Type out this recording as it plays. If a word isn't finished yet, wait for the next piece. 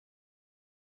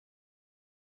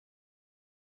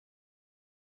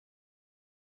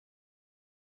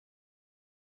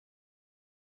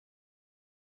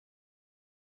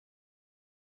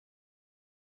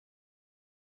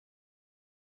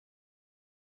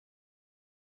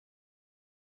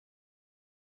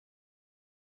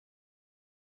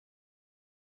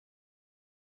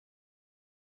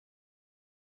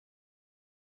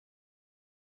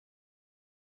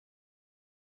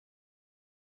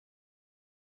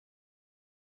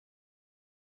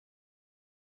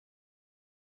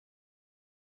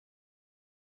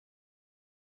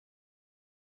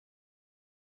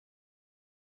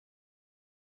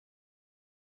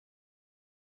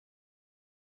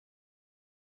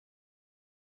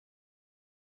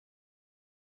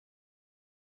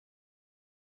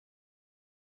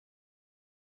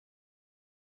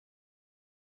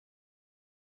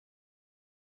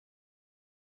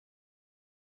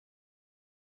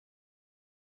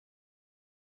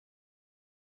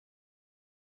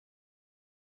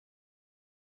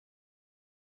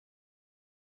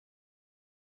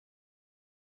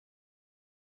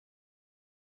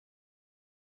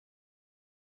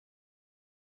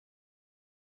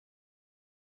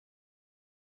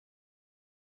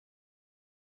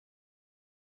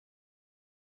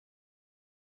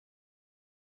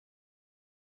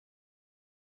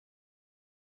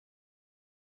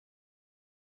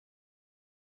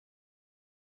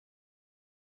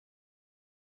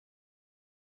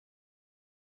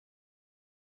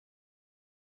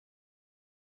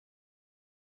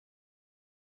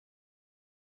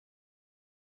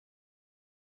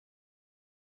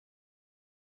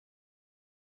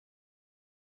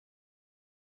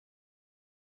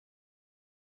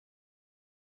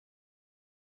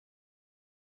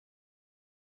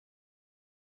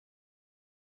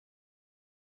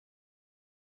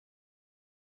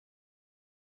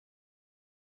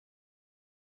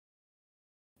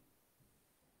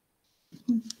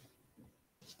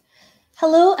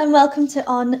Hello and welcome to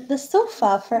On the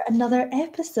Sofa for another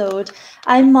episode.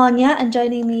 I'm Monja and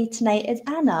joining me tonight is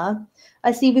Anna.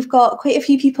 I see we've got quite a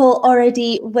few people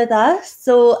already with us.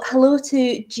 So hello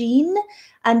to Jean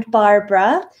and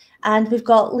Barbara. And we've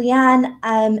got Leanne,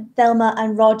 Thelma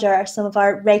and Roger are some of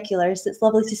our regulars. It's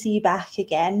lovely to see you back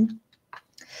again.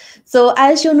 So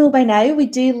as you'll know by now, we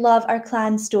do love our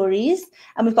clan stories,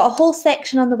 and we've got a whole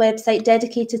section on the website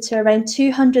dedicated to around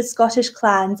 200 Scottish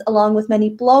clans, along with many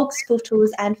blogs,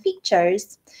 photos and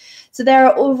features. So there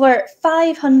are over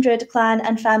 500 clan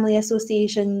and family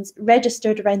associations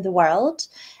registered around the world,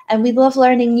 and we love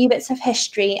learning new bits of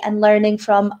history and learning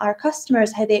from our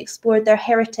customers how they explored their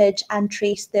heritage and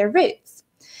traced their roots.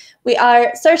 We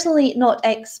are certainly not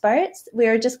experts, we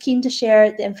are just keen to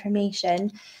share the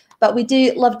information. But we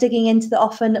do love digging into the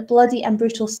often bloody and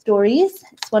brutal stories.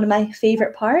 It's one of my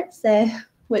favourite parts,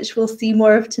 which we'll see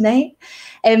more of tonight.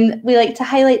 We like to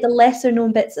highlight the lesser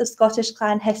known bits of Scottish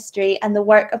clan history and the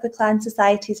work of the clan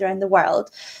societies around the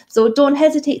world. So don't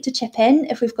hesitate to chip in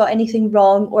if we've got anything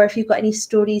wrong or if you've got any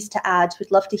stories to add. We'd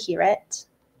love to hear it.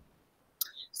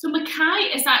 So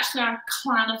Mackay is actually our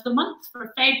clan of the month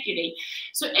for February.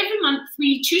 So every month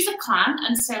we choose a clan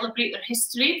and celebrate their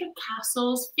history, their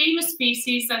castles, famous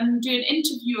faces, and do an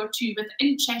interview or two with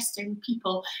interesting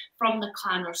people from the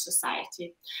clan or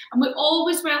society. And we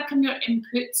always welcome your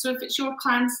input. So if it's your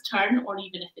clan's turn, or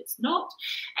even if it's not,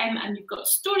 and you've got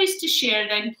stories to share,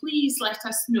 then please let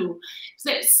us know.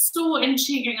 So it's so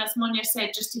intriguing, as Monja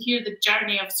said, just to hear the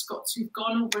journey of Scots who've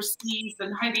gone overseas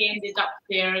and how they ended up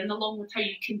there, and along with how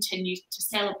you continue to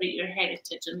celebrate your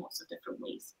heritage in lots of different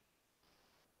ways.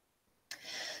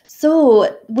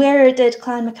 So where did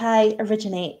Clan Mackay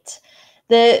originate?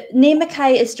 The name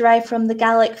Mackay is derived from the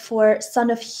Gaelic for son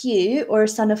of Hugh or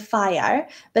son of fire,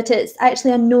 but it's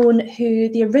actually unknown who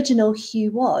the original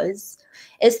Hugh was.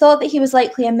 It's thought that he was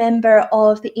likely a member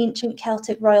of the ancient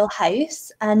Celtic royal house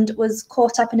and was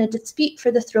caught up in a dispute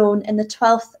for the throne in the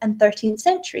 12th and 13th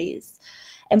centuries.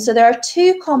 So there are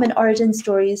two common origin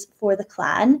stories for the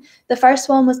clan. The first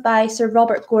one was by Sir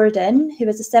Robert Gordon, who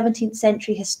was a 17th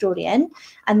century historian,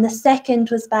 and the second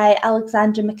was by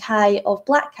Alexander Mackay of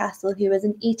Blackcastle, who was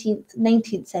an 18th,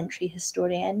 19th century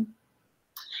historian.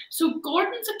 So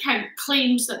Gordon's account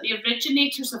claims that the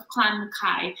originators of Clan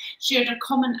Mackay shared a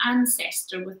common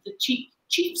ancestor with the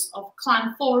chiefs of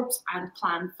Clan Forbes and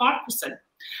Clan Farquharson.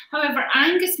 However,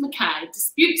 Angus Mackay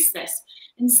disputes this,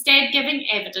 instead giving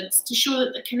evidence to show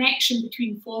that the connection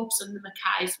between Forbes and the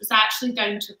Mackays was actually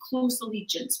down to close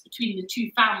allegiance between the two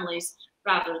families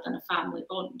rather than a family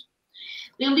bond.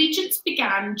 The allegiance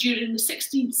began during the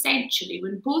 16th century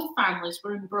when both families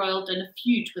were embroiled in a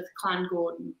feud with Clan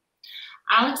Gordon.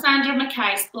 Alexander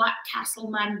Mackay's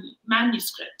Blackcastle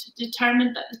manuscript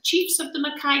determined that the chiefs of the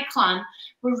Mackay clan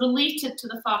were related to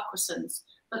the Farquharsons,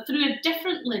 but through a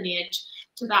different lineage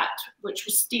to that which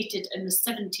was stated in the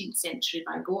 17th century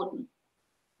by Gordon.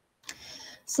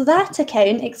 So that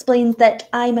account explains that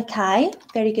Mackay,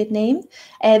 very good name,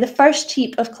 the first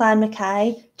chief of Clan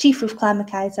Mackay,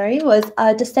 was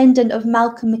a descendant of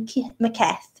Malcolm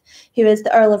Macketh, who is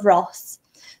the Earl of Ross.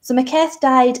 So Macketh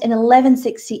died in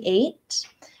 1168,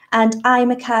 and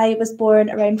Mackay was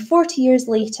born around 40 years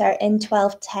later in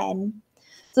 1210.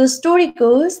 So the story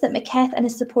goes that Macketh and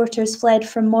his supporters fled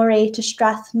from Moray to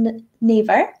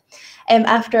Strathnaver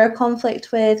after a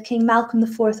conflict with King Malcolm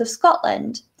IV of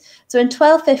Scotland. So in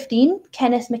 1215,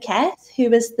 Kenneth Macketh, who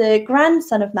was the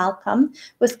grandson of Malcolm,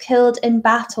 was killed in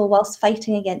battle whilst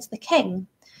fighting against the king.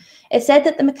 It's said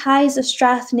that the Mackays of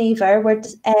Strathnaver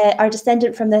are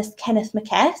descendant from this Kenneth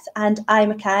Macketh and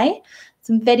Mackay,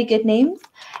 some very good names,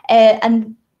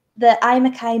 and the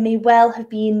Mackay may well have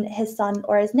been his son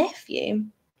or his nephew.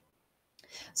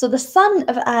 So the son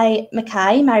of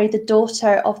Mackay married the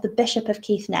daughter of the Bishop of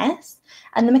Caithness,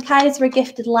 and the Mackays were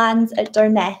gifted lands at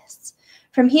Durness.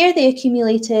 From here they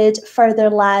accumulated further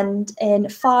land in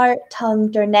Far, Tongue,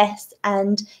 Durness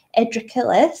and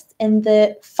Edricillis in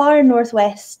the far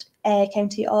northwest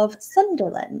county of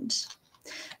Sunderland.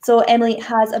 So Emily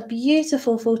has a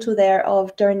beautiful photo there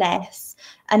of Durness,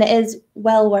 and it is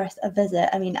well worth a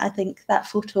visit. I mean, I think that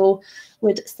photo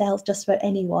would sell just about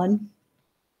anyone.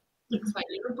 Looks like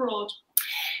you're abroad.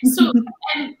 So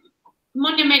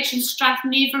Monja mentioned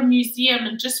Strathnaver Museum,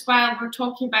 and just while we're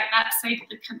talking about that side of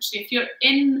the country, if you're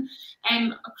in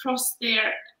across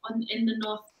there in the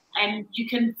north You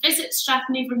can visit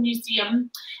Strathnaver Museum,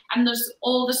 and there's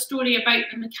all the story about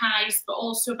the Mackays, but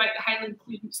also about the Highland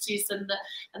clearances and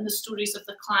the stories of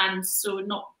the clans. So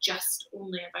not just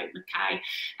only about Mackay.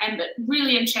 But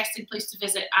really interesting place to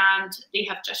visit, and they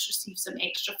have just received some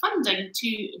extra funding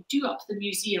to do up the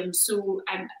museum. So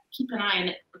keep an eye on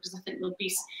it, because I think there'll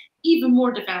be even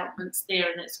more developments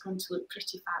there, and it's going to look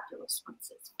pretty fabulous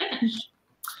once it's finished.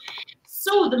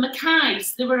 So the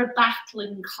Mackays, they were a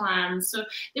battling clan. So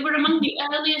they were among the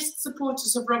earliest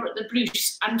supporters of Robert the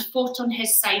Bruce and fought on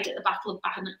his side at the Battle of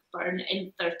Bannockburn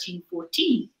in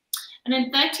 1314. And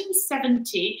in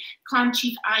 1370, Clan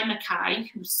Chief Mackay,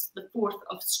 who's the fourth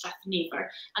of Strathnaver,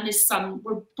 and his son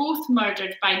were both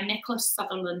murdered by Nicholas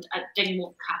Sutherland at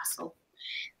Dingwall Castle.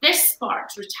 This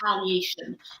sparked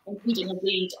retaliation, including a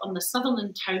raid on the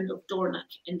Sutherland town of Dornoch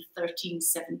in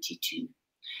 1372.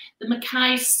 The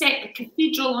Mackays set the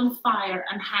cathedral on fire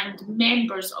and hanged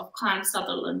members of Clan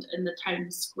Sutherland in the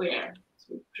town square.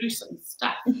 So gruesome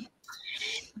stuff.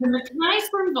 The Mackays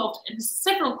were involved in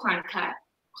several clan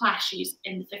clashes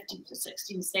in the 15th to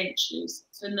 16th centuries.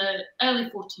 So in the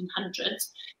early 1400s,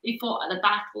 they fought at the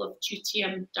Battle of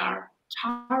Tutium Tarbach.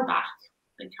 I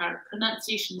think our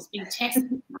pronunciation has been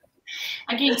tested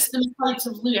against the Macleids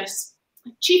of Lewis.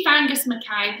 Chief Angus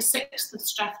Mackay, the sixth of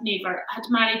Strathnaver, had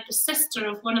married the sister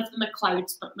of one of the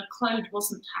Macleids, but Macleod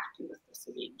wasn't happy with this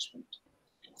arrangement.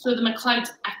 So the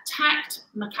Macleids attacked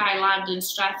Mackay land in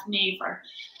Strathnaver,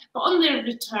 but on their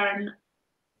return,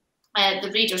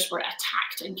 the raiders were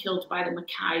attacked and killed by the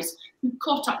Mackays, who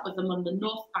caught up with them on the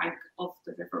north bank of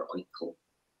the River Oikel.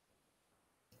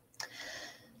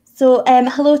 So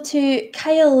hello to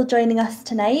Kyle joining us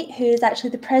tonight, who is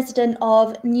actually the president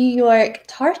of New York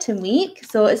Tartan Week.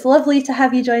 So it's lovely to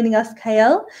have you joining us,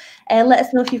 Kyle. Let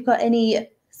us know if you've got any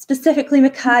specifically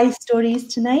Mackay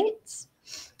stories tonight.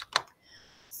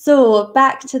 So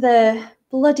back to the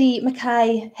bloody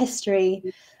Mackay history.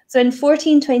 So in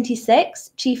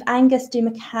 1426, Chief Angus du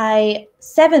Mackay,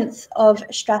 7th of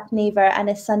Strathnaver, and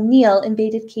his son Neil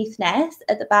invaded Caithness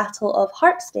at the Battle of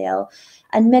Hartsdale,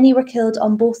 and many were killed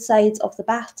on both sides of the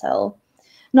battle.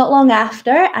 Not long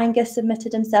after, Angus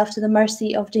submitted himself to the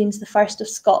mercy of James I of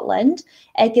Scotland,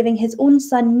 giving his own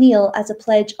son Neil as a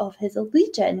pledge of his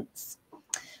allegiance.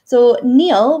 So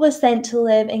Neil was sent to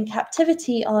live in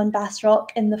captivity on Bass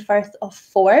Rock in the Firth of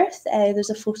Forth. There's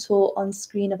a photo on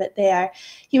screen of it there.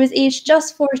 He was aged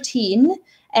just 14,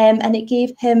 and it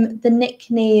gave him the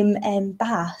nickname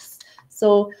Bass.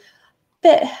 So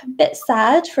bit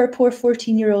sad for poor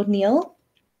 14-year-old Neil.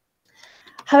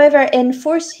 However, in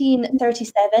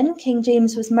 1437, King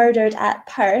James was murdered at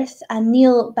Perth, and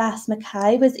Neil Bass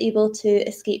Mackay was able to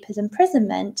escape his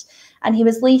imprisonment, and he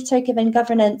was later given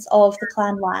governance of the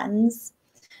clan lands.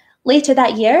 Later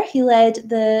that year, he led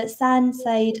the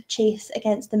Sandside chase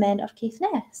against the men of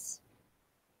Caithness.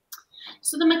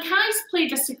 So the Mackays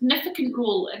played a significant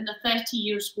role in the 30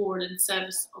 Years' War in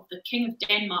service of the King of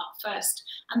Denmark first,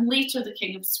 and later the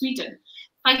King of Sweden,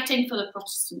 fighting for the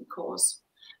Protestant cause.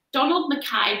 Donald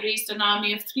Mackay raised an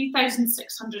army of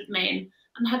 3,600 men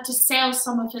and had to sell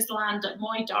some of his land at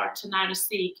Moidart to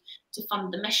Narrowsig to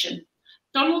fund the mission.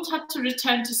 Donald had to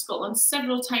return to Scotland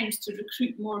several times to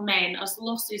recruit more men as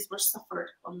losses were suffered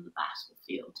on the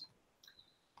battlefield.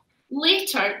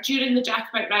 Later, during the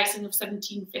Jacobite Rising of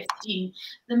 1715,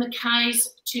 the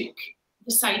Mackays took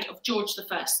the side of George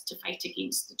I to fight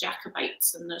against the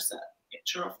Jacobites, and there's a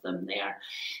picture of them there.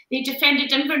 They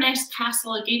defended Inverness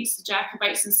Castle against the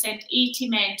Jacobites and sent 80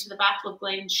 men to the Battle of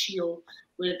Glen Shiel,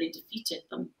 where they defeated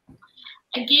them.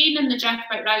 Again, in the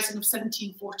Jacobite Rising of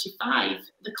 1745,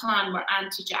 the clan were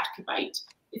anti-Jacobite.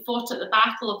 They fought at the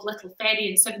Battle of Little Ferry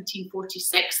in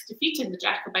 1746, defeating the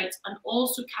Jacobites, and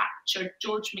also captured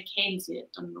George Mackenzie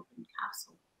at Dunrobin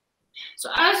Castle. So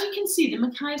as you can see, the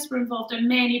Mackays were involved in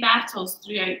many battles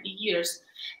throughout the years.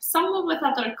 Some were with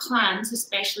other clans,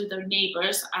 especially their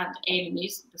neighbours and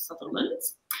enemies, the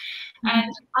Sutherlands,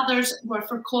 and others were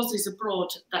for causes abroad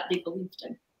that they believed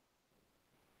in.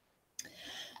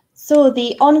 So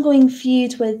the ongoing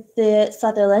feud with the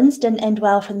Sutherlands didn't end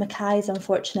well for the Mackays,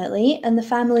 unfortunately, and the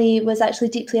family was actually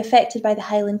deeply affected by the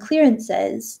Highland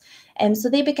clearances. So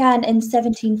they began in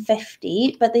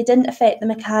 1750, but they didn't affect the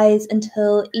Mackays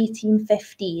until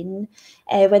 1815,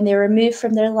 when they were removed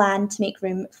from their land to make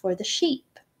room for the sheep.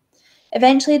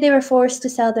 Eventually, they were forced to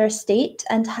sell their estate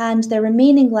and hand their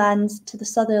remaining lands to the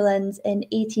Sutherlands in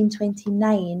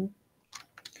 1829.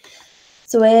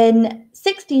 So in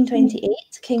 1628,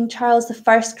 King Charles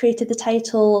I created the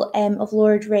title of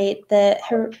Lord Reay, the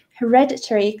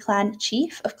hereditary clan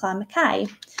chief of Clan Mackay.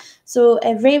 So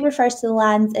Ray refers to the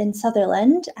lands in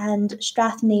Sutherland and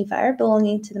Strathnaver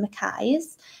belonging to the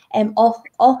Mackays,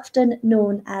 often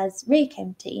known as Ray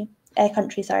Country.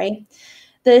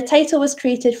 The title was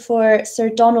created for Sir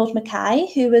Donald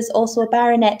Mackay, who was also a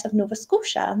baronet of Nova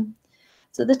Scotia.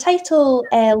 So the title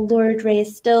Lord Ray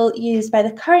is still used by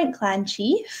the current clan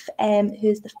chief,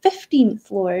 who's the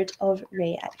 15th Lord of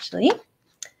Ray, actually.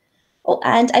 Oh,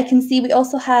 and I can see we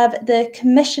also have the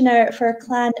Commissioner for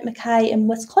Clan Mackay in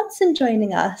Wisconsin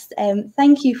joining us.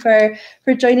 Thank you for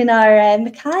joining our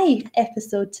Mackay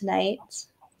episode tonight.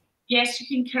 Yes, you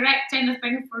can correct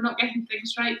anything if we're not getting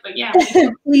things right, but yeah,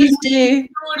 please do.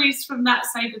 Stories from that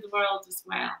side of the world as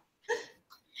well.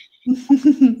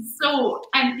 So,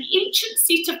 the ancient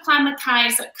seat of Clan Mackay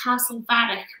is at Castle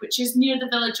Varich, which is near the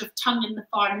village of Tongue in the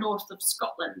far north of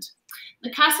Scotland. The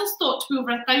castle is thought to be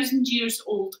over 1,000 years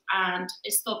old, and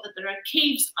it's thought that there are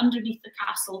caves underneath the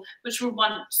castle which were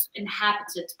once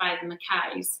inhabited by the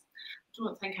Mackays. I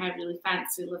don't think I really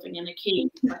fancy living in a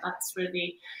cave, but that's where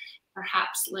they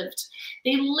perhaps lived.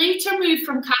 They later moved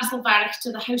from Castle Varich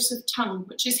to the House of Tongue,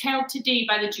 which is held today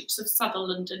by the Dukes of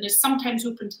Sutherland and is sometimes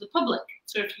open to the public.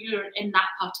 So if you're in that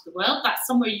part of the world, that's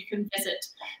somewhere you can visit.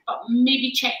 But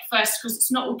maybe check first, because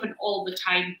it's not open all the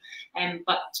time,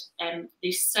 but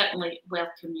they certainly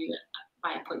welcome you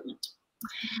by appointment.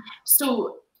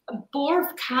 So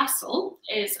Borv Castle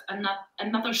is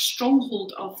another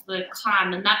stronghold of the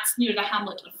clan, and that's near the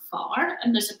hamlet of Far,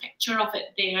 and there's a picture of it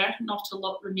there, not a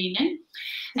lot remaining.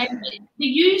 They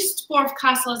used Borv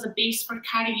Castle as a base for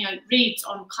carrying out raids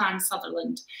on Clan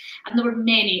Sutherland, and there were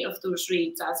many of those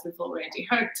raids, as we've already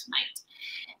heard tonight.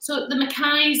 So the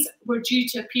Mackays were due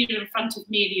to appear in front of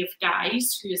Mary of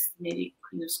Guise, who is Mary,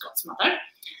 Queen of Scots' mother,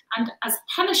 and as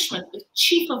punishment, the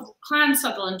chief of Clan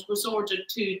Sutherland was ordered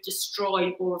to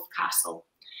destroy Borv Castle.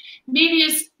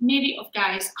 Mary of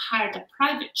Guise hired a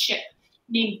private ship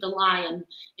named the Lion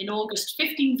in August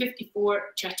 1554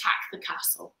 to attack the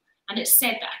castle, and it's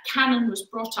said that a cannon was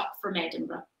brought up from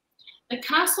Edinburgh. The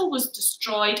castle was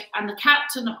destroyed, and the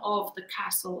captain of the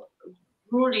castle,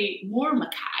 Rory Moore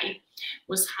Mackay,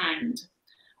 was hanged.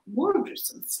 More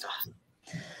gruesome stuff.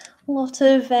 A lot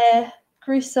of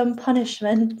gruesome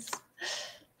punishments.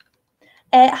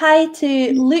 Hi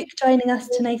to Luke joining us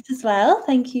tonight as well.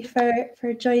 Thank you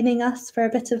for joining us for a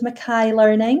bit of Mackay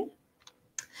learning.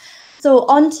 So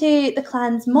on to the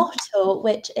clan's motto,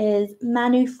 which is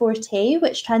Manu Forte,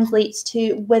 which translates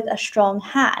to with a strong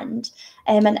hand.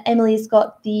 And Emily's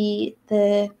got the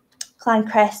clan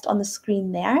crest on the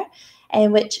screen there,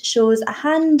 which shows a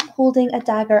hand holding a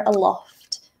dagger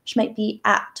aloft, which might be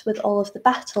apt with all of the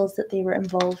battles that they were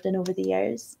involved in over the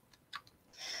years.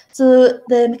 So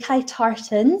the Mackay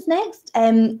tartans next.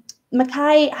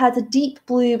 Mackay has a deep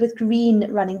blue with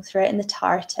green running through it in the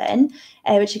tartan,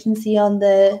 which you can see on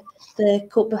the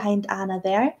coat behind Anna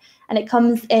there. And it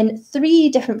comes in 3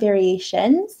 different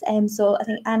variations. So I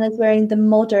think Anna's wearing the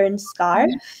modern scarf.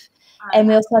 And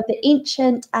we also have the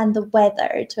ancient and the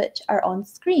weathered, which are on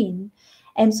screen.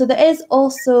 So there is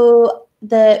also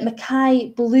the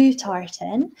Mackay blue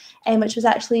tartan, which was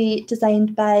actually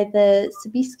designed by the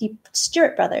Sobieski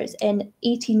Stewart brothers in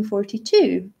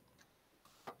 1842.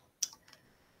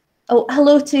 Oh,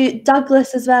 hello to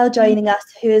Douglas as well joining us,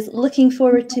 who is looking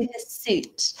forward to his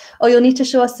suit. Oh, you'll need to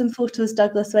show us some photos,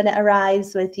 Douglas, when it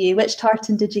arrives with you. Which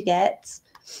tartan did you get?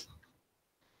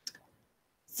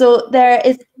 So there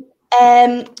is,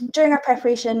 during our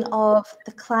preparation of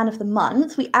the Clan of the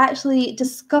Month, we actually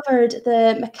discovered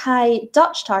the Mackay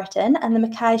Dutch tartan and the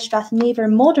Mackay Strathnaver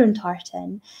modern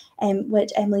tartan,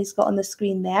 which Emily's got on the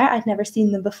screen there. I'd never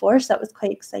seen them before, so that was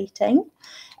quite exciting.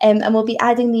 And we'll be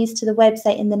adding these to the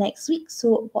website in the next week,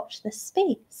 so watch this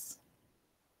space.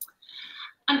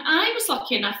 And I was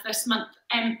lucky enough this month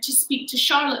to speak to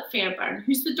Charlotte Fairburn,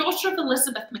 who's the daughter of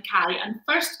Elizabeth Mackay and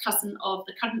first cousin of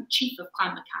the current chief of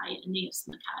Clan Mackay, Aeneas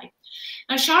Mackay.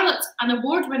 Now, Charlotte's an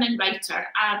award-winning writer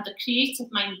and the creative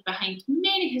mind behind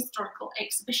many historical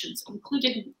exhibitions,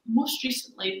 including most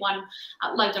recently one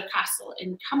at Lowther Castle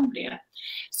in Cumbria.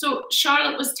 So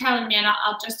Charlotte was telling me, and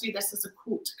I'll just do this as a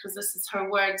quote because this is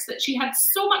her words, that she had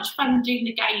so much fun doing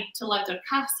the guide to Lowther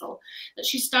Castle that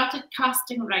she started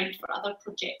casting around for other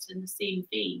projects in the same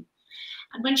vein.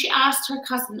 And when she asked her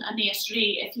cousin Aeneas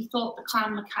Ray if he thought the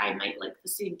Clan Mackay might like the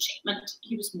same treatment,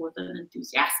 he was more than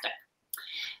enthusiastic.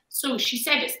 So she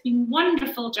said it's been a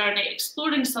wonderful journey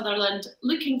exploring Sutherland,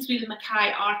 looking through the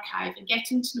Mackay archive and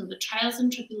getting to know the trials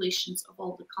and tribulations of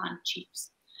all the clan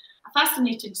chiefs. A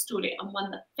fascinating story and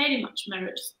one that very much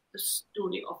mirrors the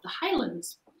story of the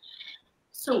Highlands.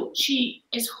 So she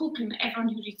is hoping that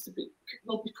everyone who reads the book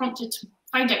will be prompted to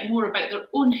find out more about their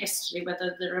own history,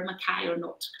 whether they're a Mackay or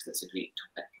not, because it's a great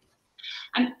topic.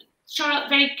 And Charlotte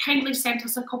very kindly sent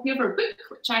us a copy of her book,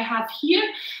 which I have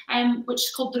here, which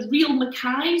is called The Real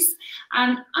Mackays.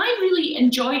 And I really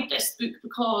enjoyed this book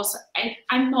because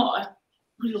I'm not a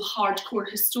real hardcore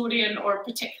historian or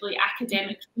particularly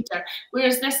academic reader,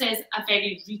 whereas this is a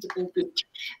very readable book.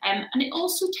 And it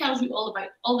also tells you all about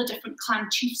all the different clan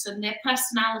chiefs and their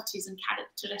personalities and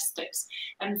characteristics.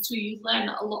 And so you learn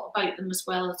a lot about them, as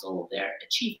well as all their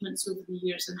achievements over the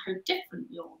years and how different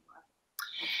they all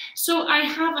were. So I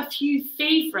have a few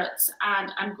favourites,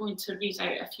 and I'm going to read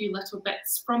out a few little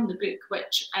bits from the book,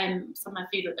 which some of my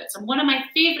favourite bits. And one of my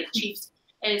favourite chiefs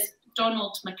is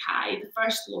Donald Mackay, the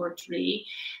first Lord Reay,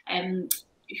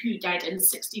 who died in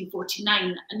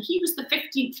 1649, and he was the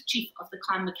 15th chief of the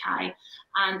Clan Mackay.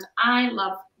 And I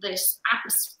love this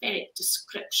atmospheric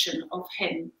description of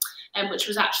him, which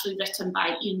was actually written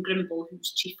by Ian Grimble, who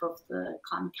was chief of the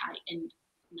Clan Mackay in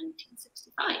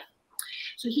 1965.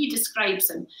 So he describes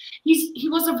him. He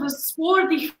was of a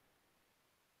swarthy,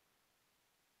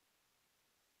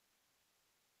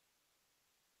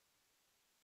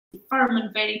 firm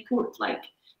and very court-like.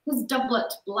 His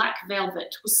doublet, black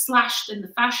velvet, was slashed in the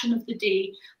fashion of the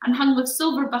day and hung with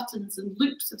silver buttons and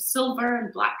loops of silver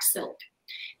and black silk.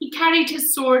 He carried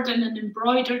his sword in an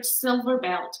embroidered silver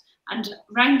belt, and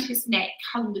round his neck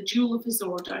hung the jewel of his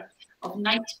order of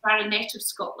Knight Baronet of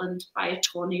Scotland by a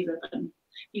tawny ribbon.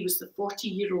 He was the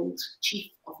 40-year-old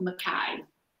chief of Mackay.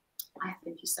 I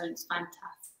think he sounds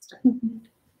fantastic.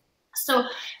 So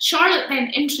Charlotte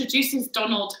then introduces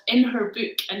Donald in her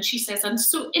book, and she says, and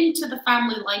so into the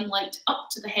family limelight, up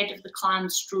to the head of the clan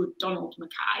strode Donald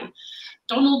Mackay.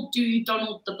 Donald Dhu,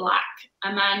 Donald the Black,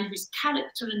 a man whose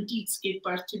character and deeds gave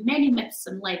birth to many myths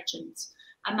and legends,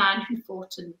 a man who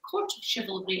fought in the court of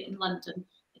chivalry in London,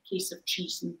 a case of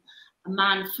treason, a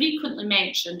man frequently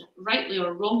mentioned, rightly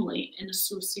or wrongly, in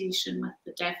association with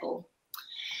the devil.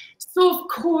 So, of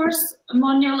course,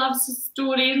 Monja loves the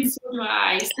story, and so do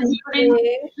I. So we were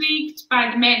intrigued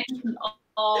by the mention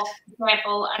of the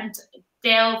devil and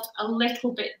delved a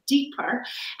little bit deeper.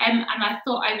 And I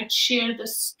thought I would share the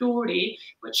story,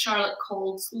 which Charlotte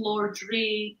calls Lord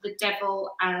Reay, the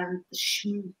Devil, and the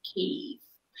Shmoo Cave.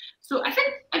 So I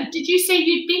think, did you say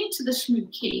you'd been to the Shmoo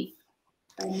Cave?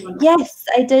 Yes,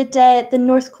 I did the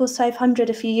North Coast 500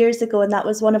 a few years ago, and that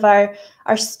was one of our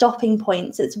stopping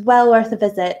points. It's well worth a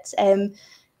visit.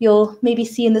 You'll maybe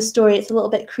see in the story it's a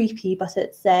little bit creepy, but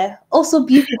it's also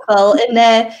beautiful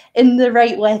in the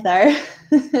right weather.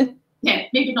 Yeah,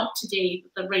 maybe not today,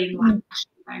 but the rain will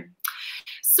actually down.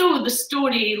 So the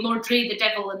story, Lord Reay, the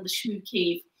Devil, and the Shmoo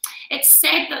Cave. It's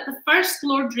said that the first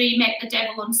Lord Reay met the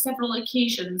devil on several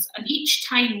occasions, and each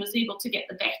time was able to get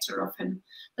the better of him.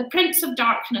 The Prince of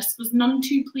Darkness was none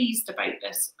too pleased about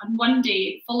this, and one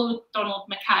day followed Donald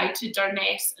Mackay to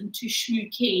Durness and to Shmoo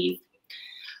Cave.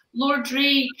 Lord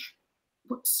Reay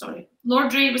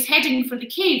was heading for the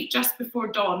cave just before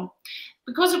dawn.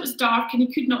 Because it was dark and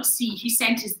he could not see, he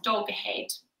sent his dog ahead.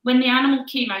 When the animal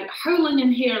came out, howling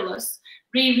and hairless,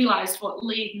 Reay realised what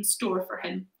lay in store for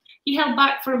him. He held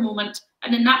back for a moment,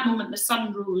 and in that moment the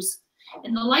sun rose.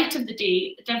 In the light of the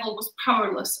day, the devil was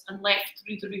powerless and left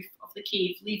through the roof of the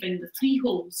cave, leaving the 3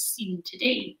 holes seen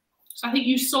today. So I think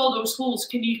you saw those holes.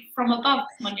 Can you, from above,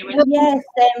 when you went? Yes,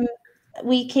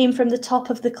 we came from the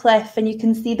top of the cliff, and you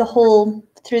can see the hole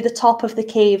through the top of the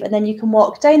cave, and then you can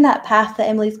walk down that path that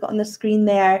Emily's got on the screen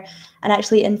there, and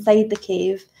actually inside the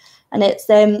cave. And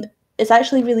it's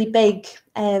actually really big,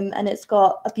 and it's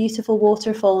got a beautiful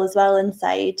waterfall as well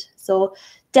inside. So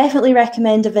definitely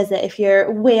recommend a visit if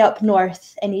you're way up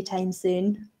north anytime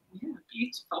soon. Yeah,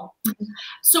 beautiful.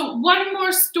 So one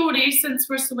more story, since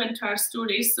we're so into our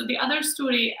stories. So the other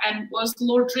story was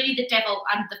Lord Reay, the Devil,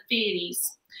 and the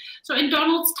Fairies. So in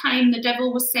Donald's time, the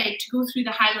devil was said to go through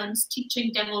the Highlands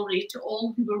teaching devilry to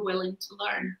all who were willing to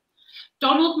learn.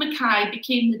 Donald Mackay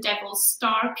became the devil's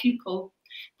star pupil.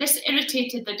 This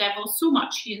irritated the devil so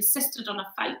much he insisted on a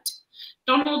fight.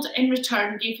 Donald, in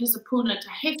return, gave his opponent a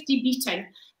hefty beating,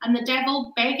 and the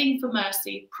devil, begging for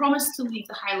mercy, promised to leave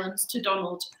the Highlands to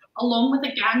Donald, along with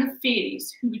a gang of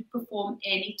fairies who would perform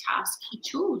any task he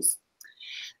chose.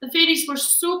 The fairies were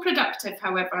so productive,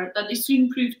 however, that they soon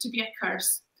proved to be a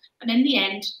curse, and in the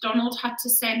end, Donald had to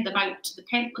send them out to the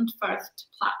Pentland Firth to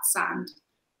plat sand,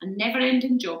 a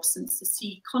never-ending job since the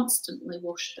sea constantly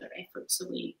washed their efforts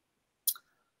away.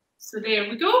 So there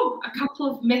we go, a couple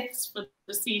of myths for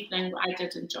this evening. I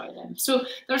did enjoy them. So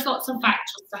there's lots of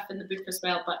factual stuff in the book as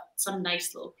well, but some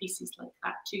nice little pieces like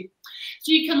that too.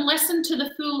 So you can listen to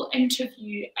the full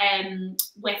interview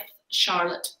with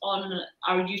Charlotte on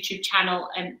our YouTube channel,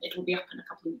 and it'll be up in a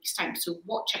couple of weeks' time. So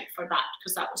watch out for that,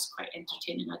 because that was quite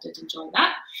entertaining. I did enjoy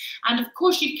that. And of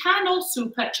course, you can also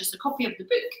purchase a copy of the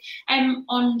book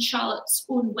on Charlotte's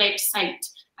own website,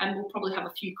 and we'll probably have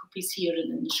a few copies here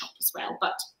and in the shop as well.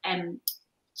 But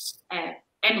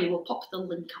Emily will pop the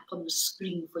link up on the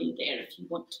screen for you there if you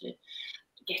want to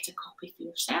get a copy for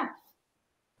yourself.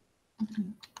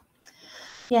 Mm-hmm.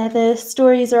 Yeah, the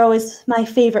stories are always my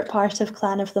favourite part of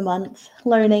Clan of the Month.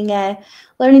 Learning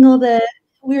all the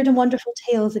weird and wonderful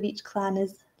tales of each clan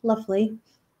is lovely.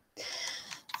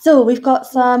 So we've got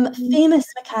some famous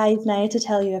Mackays now to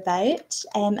tell you about.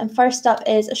 And first up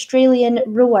is Australian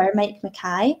rower Mike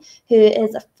Mackay, who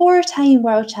is a 4-time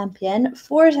world champion,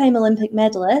 4-time Olympic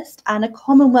medalist, and a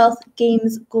Commonwealth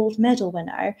Games gold medal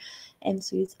winner.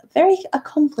 So he's a very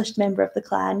accomplished member of the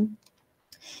clan.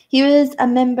 He was a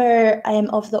member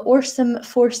of the Orsum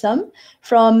Foursome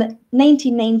from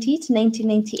 1990 to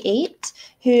 1998,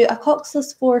 who a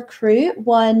Coxless 4 crew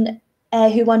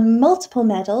who won multiple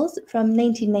medals from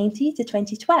 1990 to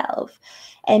 2012.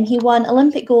 He won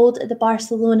Olympic gold at the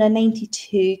Barcelona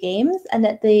 92 Games and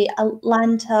at the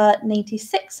Atlanta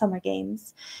 96 Summer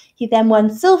Games. He then won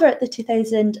silver at the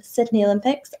 2000 Sydney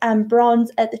Olympics and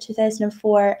bronze at the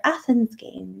 2004 Athens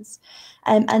Games.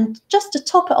 And just to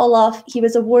top it all off, he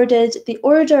was awarded the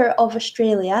Order of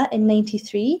Australia in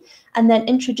 93 and then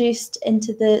introduced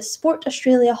into the Sport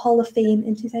Australia Hall of Fame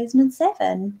in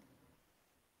 2007.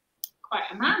 Quite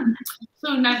a man.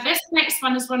 So now this next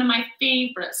one is one of my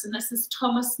favourites, and this is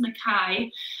Thomas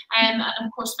Mackay, and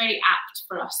of course very apt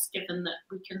for us, given that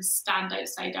we can stand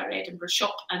outside our Edinburgh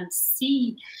shop and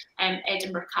see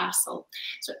Edinburgh Castle.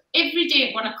 So every day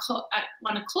at 1 o'clock,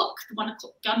 the 1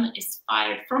 o'clock gun is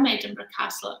fired from Edinburgh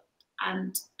Castle,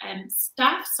 and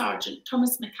Staff Sergeant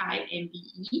Thomas Mackay,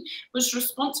 MBE, was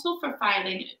responsible for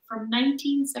firing from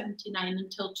 1979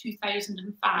 until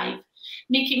 2005,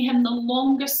 making him the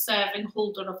longest serving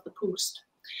holder of the post.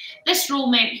 This role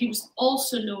meant he was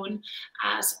also known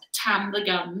as Tam the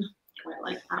Gun. Quite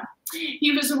like that.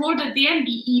 He was awarded the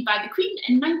MBE by the Queen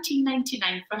in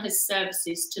 1999 for his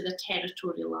services to the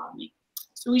Territorial Army.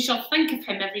 So we shall think of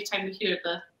him every time we hear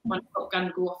the 1 o'clock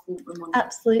gun go off over Monday.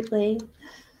 Absolutely.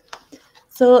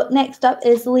 So next up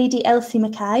is Lady Elsie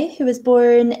Mackay, who was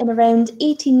born in around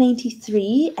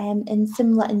 1893 in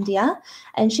Simla, India,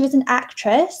 and she was an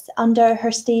actress under her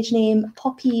stage name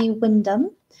Poppy Wyndham.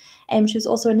 She was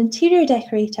also an interior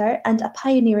decorator and a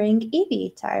pioneering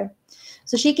aviator.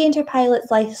 So she gained her pilot's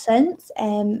license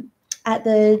at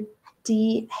the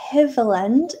de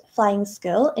Havilland Flying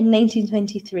School in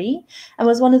 1923 and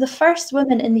was one of the first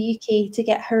women in the UK to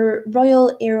get her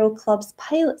Royal Aero Club's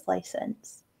pilot's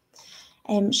license.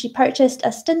 She purchased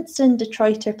a Stinson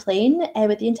Detroiter plane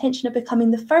with the intention of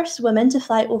becoming the first woman to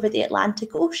fly over the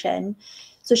Atlantic Ocean.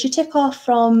 So she took off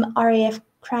from RAF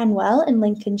Cranwell in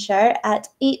Lincolnshire at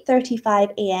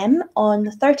 8:35 a.m. on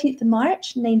the 13th of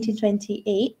March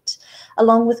 1928,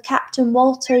 along with Captain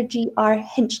Walter G.R.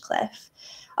 Hinchcliffe.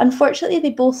 Unfortunately, they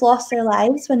both lost their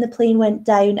lives when the plane went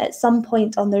down at some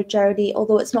point on their journey,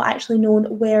 although it's not actually known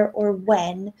where or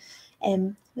when,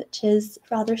 which is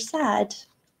rather sad.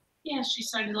 Yeah, she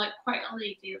sounded like quite a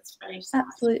lady. It's very sad.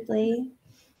 Absolutely.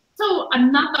 So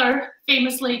another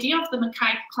famous lady of the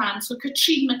Mackay clan, so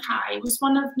Katrine Mackay, was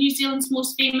one of New Zealand's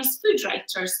most famous food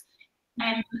writers,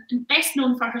 and best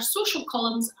known for her social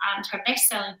columns and her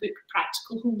best-selling book,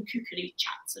 Practical Home Cookery,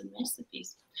 Chats and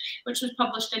Recipes, which was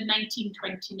published in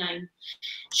 1929.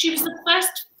 She was the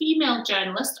first female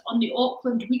journalist on the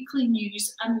Auckland Weekly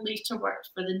News and later worked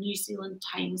for the New Zealand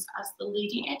Times as the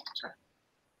lady editor.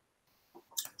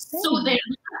 So there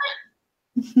we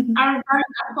have it. Our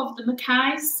roundup of the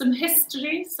Mackays, some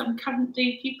history, some current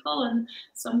day people, and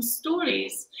some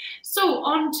stories. So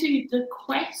on to the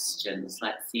questions.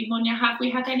 Let's see, Monja, have we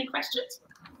had any questions?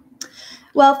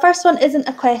 Well, first one isn't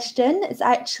a question. It's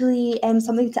actually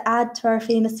something to add to our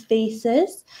famous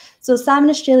faces. So Sam in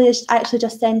Australia actually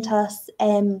just sent us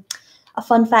a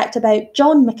fun fact about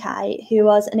John Mackay, who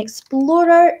was an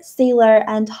explorer, sailor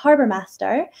and harbour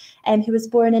master, who was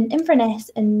born in Inverness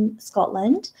in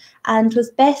Scotland and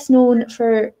was best known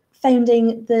for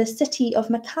founding the city of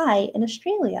Mackay in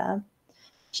Australia,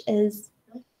 which is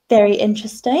very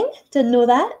interesting. Didn't know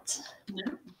that.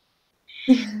 No.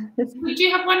 We do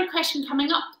have one question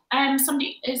coming up.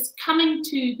 Somebody is coming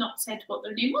to, not said what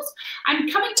their name was, I'm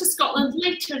coming to Scotland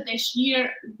later this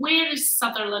year. Where is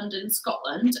Sutherland in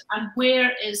Scotland and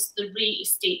where is the Ray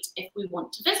Estate if we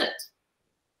want to visit?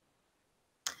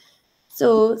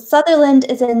 So Sutherland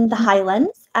is in the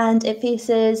Highlands and it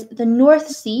faces the North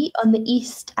Sea on the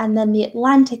east and then the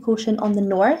Atlantic Ocean on the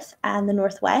north and the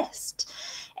northwest.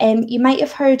 You might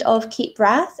have heard of Cape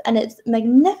Wrath and its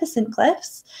magnificent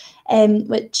cliffs,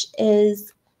 which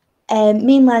is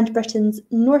mainland Britain's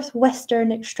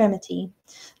northwestern extremity.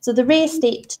 So the Ray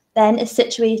estate then is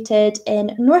situated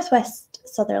in northwest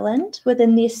Sutherland.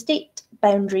 Within the estate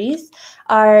boundaries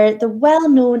are the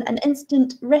well-known and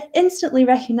instantly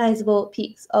recognisable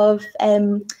peaks of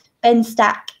Ben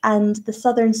Stack and the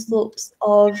southern slopes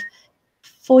of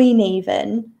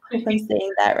Foinaven. I hope I'm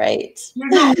saying that right. You're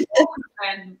not a walker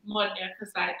then, Monja,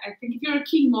 because I think if you're a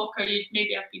keen walker, you'd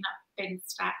maybe have been up Ben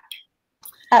Stack.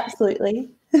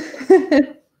 Absolutely.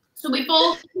 So we've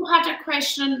also had a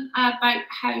question about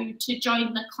how to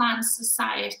join the clan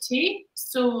society.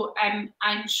 So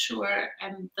I'm sure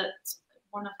that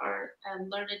one of our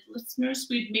learned listeners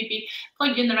would maybe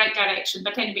point you in the right direction.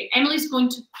 But anyway, Emily's going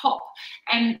to pop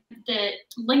the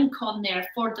link on there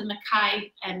for the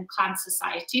Mackay Clan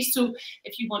Society. So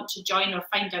if you want to join or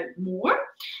find out more,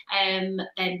 then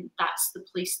that's the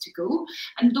place to go.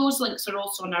 And those links are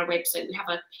also on our website. We have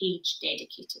a page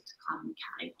dedicated to Clan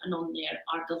Mackay, and on there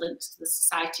are the links to the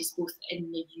societies both in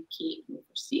the UK and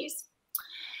overseas.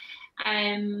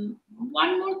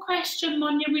 One more question,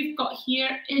 Monja, we've got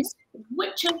here is,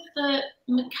 which of the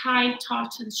Mackay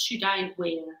tartans should I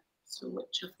wear? So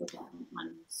which of the different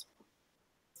ones?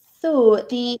 So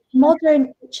the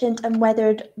modern, ancient and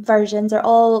weathered versions are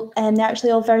all, they're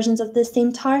actually all versions of the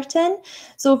same tartan.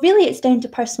 So really it's down to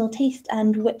personal taste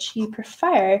and which you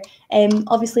prefer.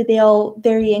 Obviously they all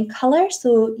vary in colour,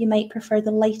 so you might prefer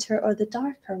the lighter or the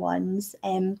darker ones.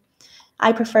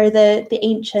 I prefer the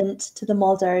ancient to the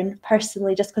modern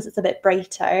personally, just because it's a bit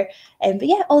brighter. But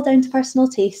yeah, all down to personal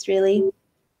taste, really.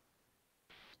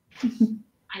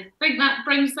 I think that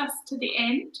brings us to the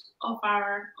end of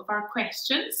our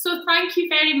questions. So thank you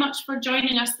very much for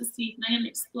joining us this evening and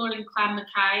exploring Clan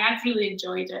Mackay. I've really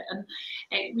enjoyed it, and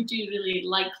we do really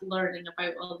like learning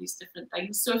about all these different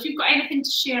things. So if you've got anything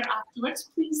to share afterwards,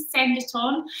 please send it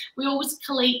on. We always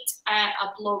collate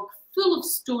a blog full of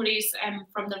stories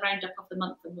from the roundup of the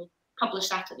month, and we'll publish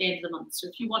that at the end of the month. So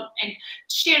if you want to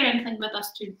share anything with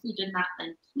us to include in that,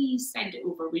 then please send it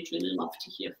over. We'd really love to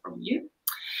hear from you.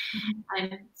 So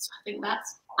I think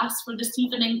that's us for this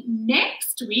evening.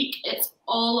 Next week, it's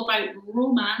all about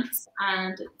romance,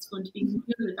 and it's going to be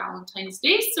nearly Valentine's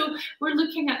Day. So we're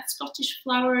looking at Scottish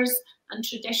flowers and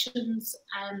traditions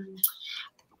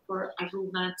for a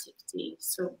romantic day.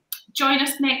 So join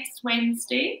us next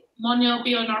Wednesday. Monja will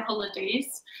be on our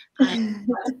holidays, and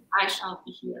I shall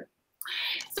be here.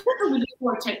 So we look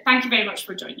forward to it. Thank you very much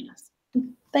for joining us.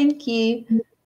 Thank you.